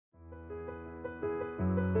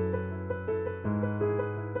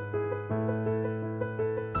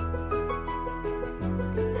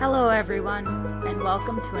Hello everyone, and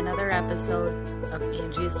welcome to another episode of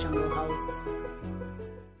Angie's Jungle House.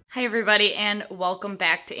 Hi everybody, and welcome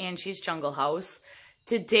back to Angie's Jungle House.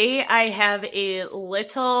 Today I have a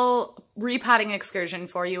little repotting excursion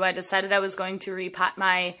for you. I decided I was going to repot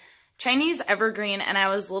my Chinese evergreen, and I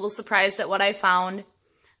was a little surprised at what I found.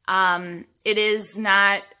 It is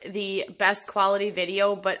not the best quality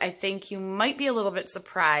video, but I think you might be a little bit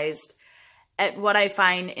surprised at what I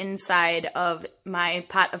find inside of my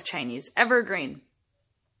pot of Chinese evergreen.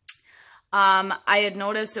 I had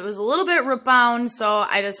noticed it was a little bit root bound, so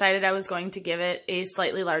I decided I was going to give it a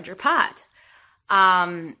slightly larger pot.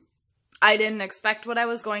 I didn't expect what I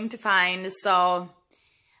was going to find, so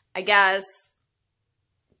I guess,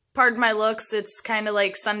 pardon my looks, it's kind of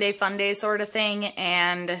like Sunday fun day sort of thing,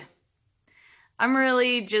 and I'm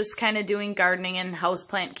really just kind of doing gardening and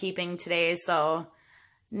houseplant keeping today, so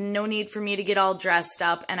no need for me to get all dressed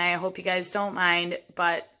up, and I hope you guys don't mind,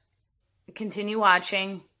 but continue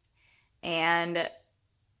watching, and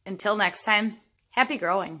until next time, happy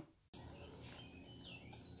growing.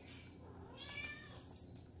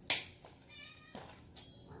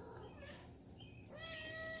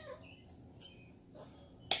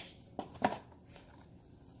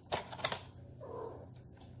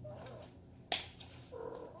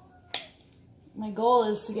 My goal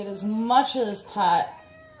is to get as much of this pot.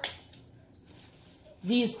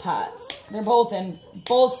 These pots, they're both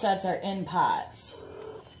sets are in pots.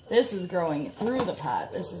 This is growing through the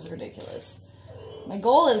pot. This is ridiculous. My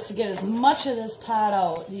goal is to get as much of this pot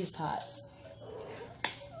out, these pots,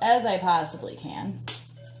 as I possibly can.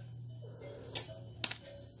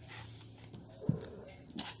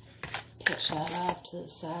 Pitch that off to the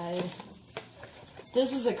side.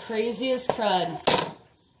 This is the craziest crud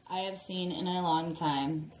I have seen in a long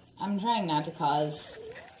time. I'm trying not to cause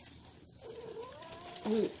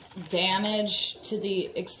root damage to the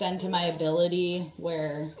extent of my ability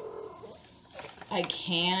where I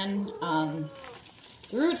can. The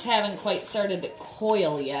roots haven't quite started to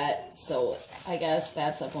coil yet, so I guess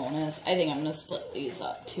that's a bonus. I think I'm going to split these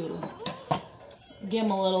up too. Give them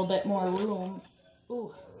a little bit more room.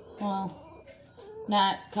 Ooh, well,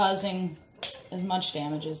 not causing as much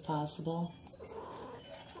damage as possible.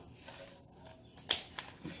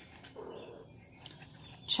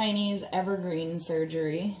 Chinese evergreen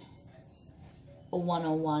surgery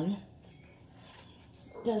 101.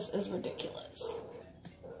 This is ridiculous.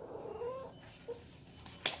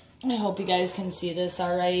 I hope you guys can see this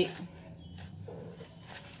all right.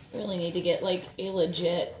 Really need to get like a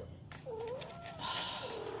legit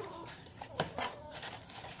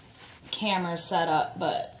camera set up,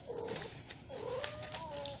 but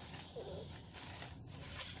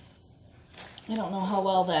I don't know how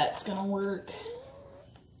well that's gonna work.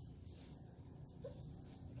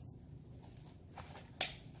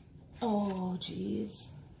 Oh, geez.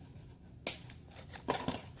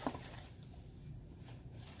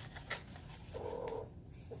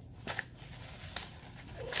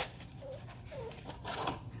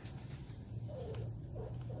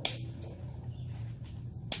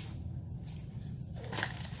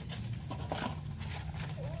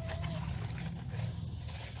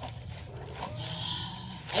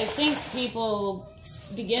 I think people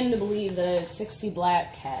begin to believe that I have 60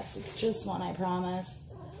 black cats. It's just one, I promise.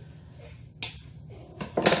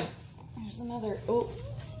 There's another, oh,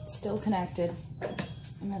 still connected.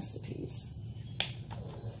 I missed a piece.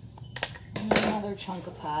 And another chunk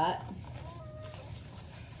of pot.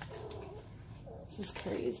 This is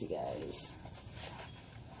crazy, guys.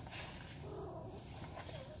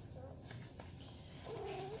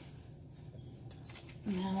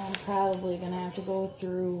 Now I'm probably going to have to go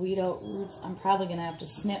through, weed out roots. I'm probably going to have to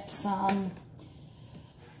snip some.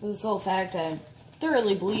 For the sole fact I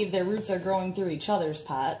thoroughly believe their roots are growing through each other's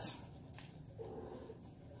pots.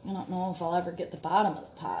 I don't know if I'll ever get the bottom of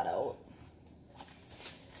the pot out.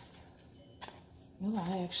 Oh,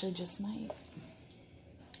 I actually just might.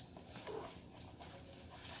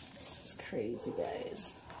 This is crazy,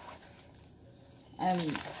 guys. I'm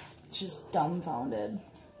just dumbfounded.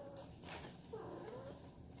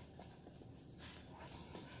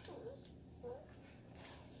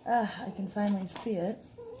 I can finally see it.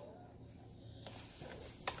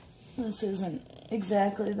 This isn't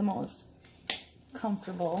exactly the most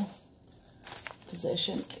comfortable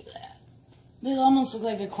position. Look at that. They almost look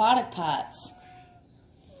like aquatic pots.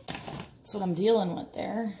 That's what I'm dealing with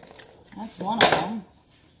there. That's one of them.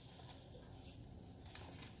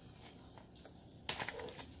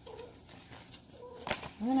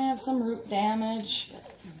 We're gonna have some root damage.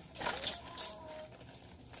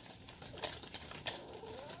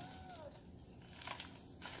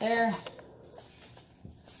 There.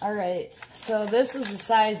 All right, so this is the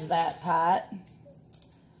size of that pot.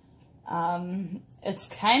 It's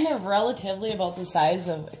kind of relatively about the size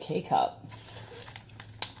of a K-cup.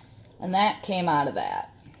 And that came out of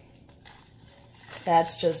that.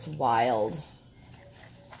 That's just wild.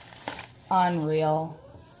 Unreal.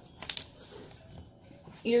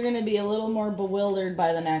 You're going to be a little more bewildered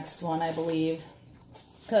by the next one, I believe.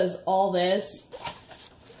 Because all this,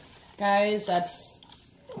 guys, that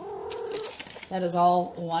is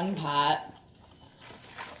all one pot.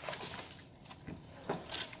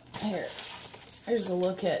 Here's a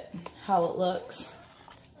look at how it looks.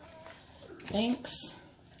 Thanks.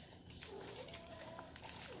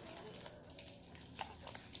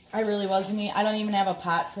 I don't even have a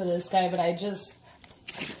pot for this guy, but I just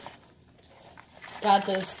got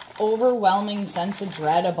this overwhelming sense of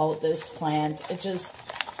dread about this plant.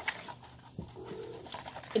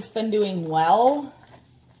 It's been doing well.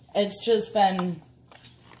 It's just been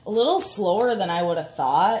a little slower than I would have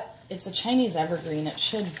thought. It's a Chinese evergreen. It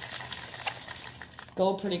should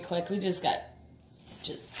go pretty quick. We just got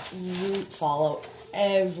root fallout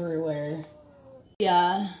everywhere.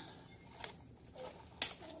 Yeah.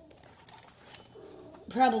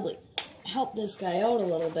 Probably help this guy out a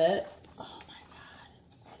little bit. Oh my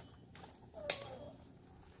God.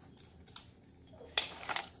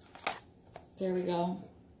 There we go.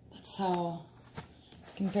 That's how,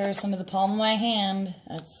 comparison to the palm of my hand,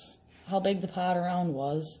 that's how big the pot around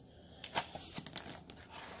was.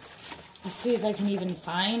 Let's see if I can even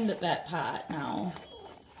find that pot now.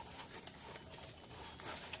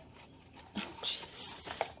 Oh, jeez.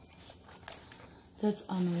 That's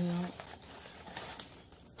unreal.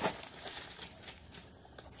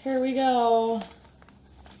 Here we go.